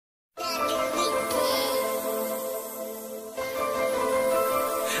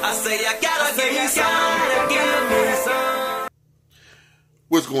I say I gotta give me some.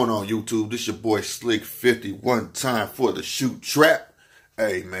 What's going on, YouTube? This your boy Slick 50. One time for the shoot trap.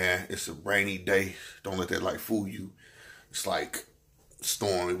 Hey man, it's a rainy day. Don't let that light fool you. It's like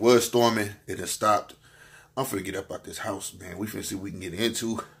storm. It was storming. It has stopped. I'm finna get up out this house, man. We finna see what we can get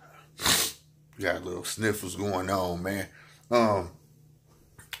into. We got little sniffles going on, man.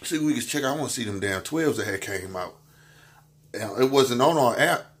 See, we can check out. I want to see them damn 12s that had came out. It wasn't on our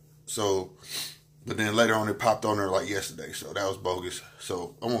app, so, but then later on it popped on there like yesterday, so that was bogus.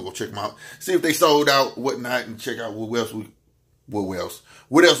 So I want to go check them out, see if they sold out, whatnot, and check out what else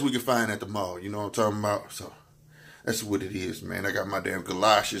we can find at the mall. You know what I'm talking about? So that's what it is, man. I got my damn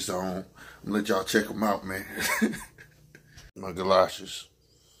galoshes on. I'm gonna let y'all check them out, man. My galoshes,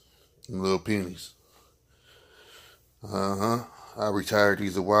 them little pennies. I retired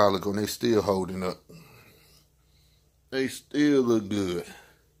these a while ago, and they still holding up. They still look good.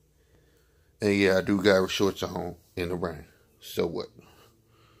 And yeah, I do got shorts on in the rain. So what?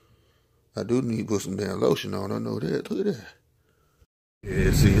 I do need to put some damn lotion on. I know that. Look at that.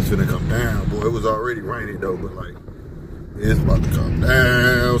 Yeah, see, it's finna come down, boy. It was already raining though, but like, it's about to come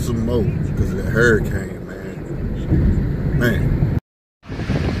down some more because of that hurricane, man. Man.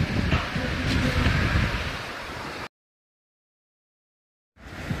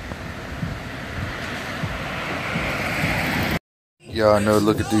 Y'all know,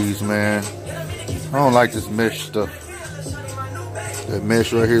 look at these, man. I don't like this mesh stuff. That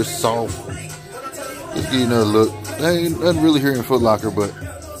mesh right here is soft. Let's get another look. There ain't nothing really here in Foot Locker, but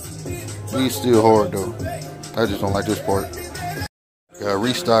these still hard though. I just don't like this part. Got a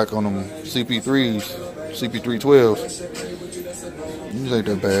restock on them CP3s, CP312s. These ain't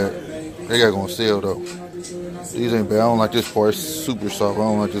that bad. They got gonna sell though. These ain't bad. I don't like this part. It's super soft. I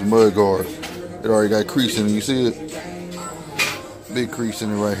don't like this mud guard. It already got crease in it. You see it? Big crease in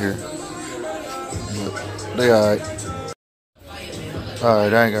it right here. But they alright.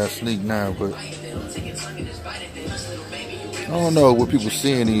 Alright, I ain't got to sneak now, but I don't know what people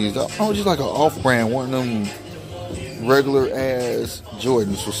seeing these. Oh, just like an off-brand, one of them regular ass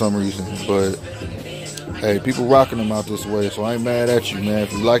Jordans for some reason. But hey, people rocking them out this way, so I ain't mad at you, man.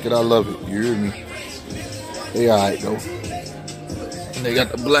 If you like it, I love it. You hear me? They alright though. And they got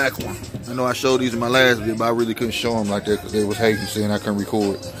the black one. I know I showed these in my last video, but I really couldn't show them like that because they was hating, saying I couldn't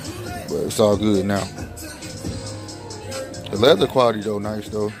record. But it's all good now. The leather quality though, nice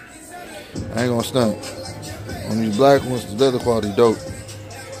though. I ain't gonna stunt. On these black ones, the leather quality dope.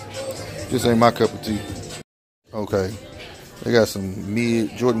 This ain't my cup of tea. Okay, they got some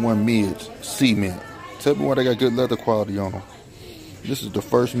mid Jordan 1 mids, cement. Tell me why they got good leather quality on them. This is the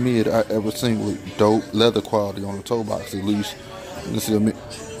first mid I ever seen with dope leather quality on the toe box, at least. You can see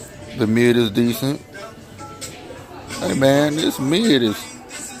the mid is decent. Hey man, this mid is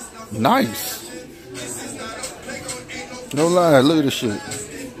nice. No lie, look at this shit.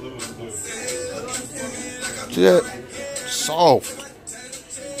 See that? Soft.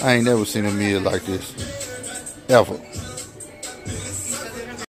 I ain't never seen a mid like this. Ever.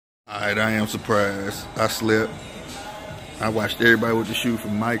 Alright, I am surprised. I slept. I watched everybody with the shoe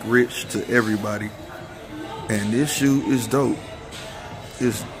from Mike Rich to everybody. And this shoe is dope.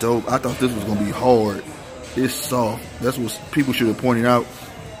 It's dope. I thought this was gonna be hard. It's soft. That's what people should have pointed out.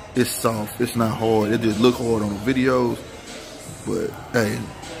 It's soft. It's not hard. It just look hard on the videos. But hey,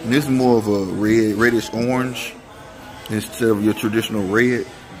 this is more of a reddish orange instead of your traditional red.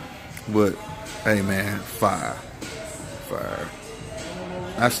 But hey man, fire.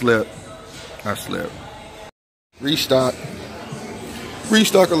 I slept. Restock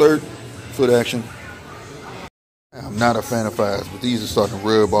alert. Foot action. I'm not a fan of fives, but these are starting to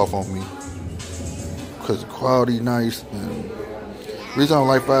rub off on me because the quality nice. And the reason I don't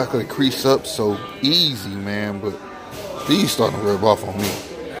like fives because they crease up so easy, man. But these starting to rub off on me.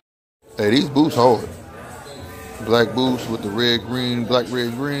 Hey, these boots hard. Black boots with the red, green, black,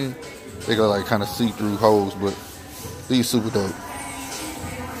 red, green. They got like kind of see-through holes, but these super dope.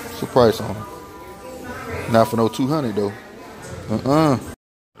 What's the price on them? Not for no 200 though.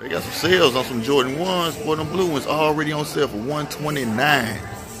 They got some sales on some Jordan 1s. Boy, them blue ones already on sale for $129.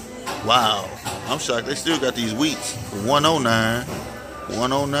 Wow. I'm shocked. They still got these wheats for $109.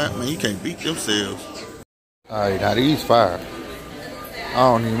 $109. Man, you can't beat them sales. Alright, now these fire. I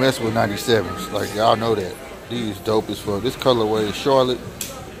don't even mess with 97s. Like, y'all know that. These dope as fuck. This colorway is Charlotte.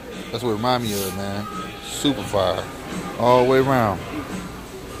 That's what it remind me of, man. Super fire. All the way around.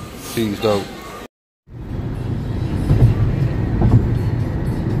 These dope.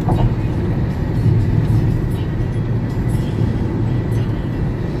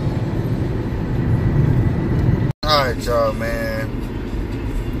 Alright, y'all, man.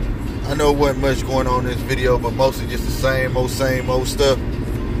 I know wasn't much going on in this video, but mostly just the same old stuff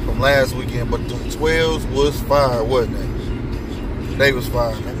from last weekend. But them 12s was fire, wasn't they? They was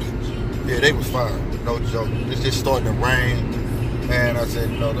fire. Yeah, they was fire. No joke. It's just starting to rain. Man, I said,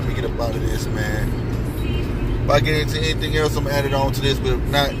 no, let me get up out of this, man. If I get into anything else, I'm added on to this. But if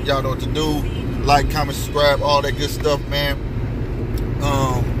not, y'all know what to do. Like, comment, subscribe, all that good stuff, man.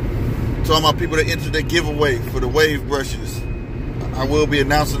 To all my people that entered the giveaway for the wave brushes, I will be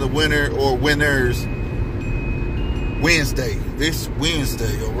announcing the winner or winners this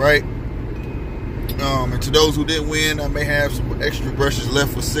Wednesday, all right? And to those who didn't win, I may have some extra brushes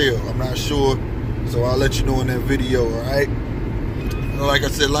left for sale. I'm not sure, so I'll let you know in that video, all right? Like I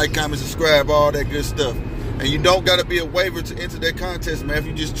said, like, comment, subscribe, all that good stuff. And you don't got to be a waver to enter that contest, man. If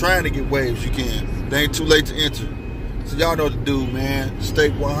you're just trying to get waves, you can. It ain't too late to enter. So y'all know what to do, man. Stay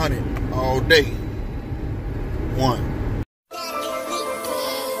 100 all day. One.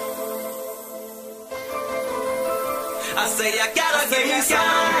 I say I gotta give me some.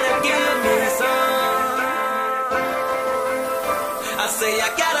 I say I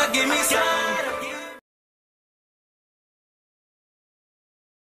gotta give me some.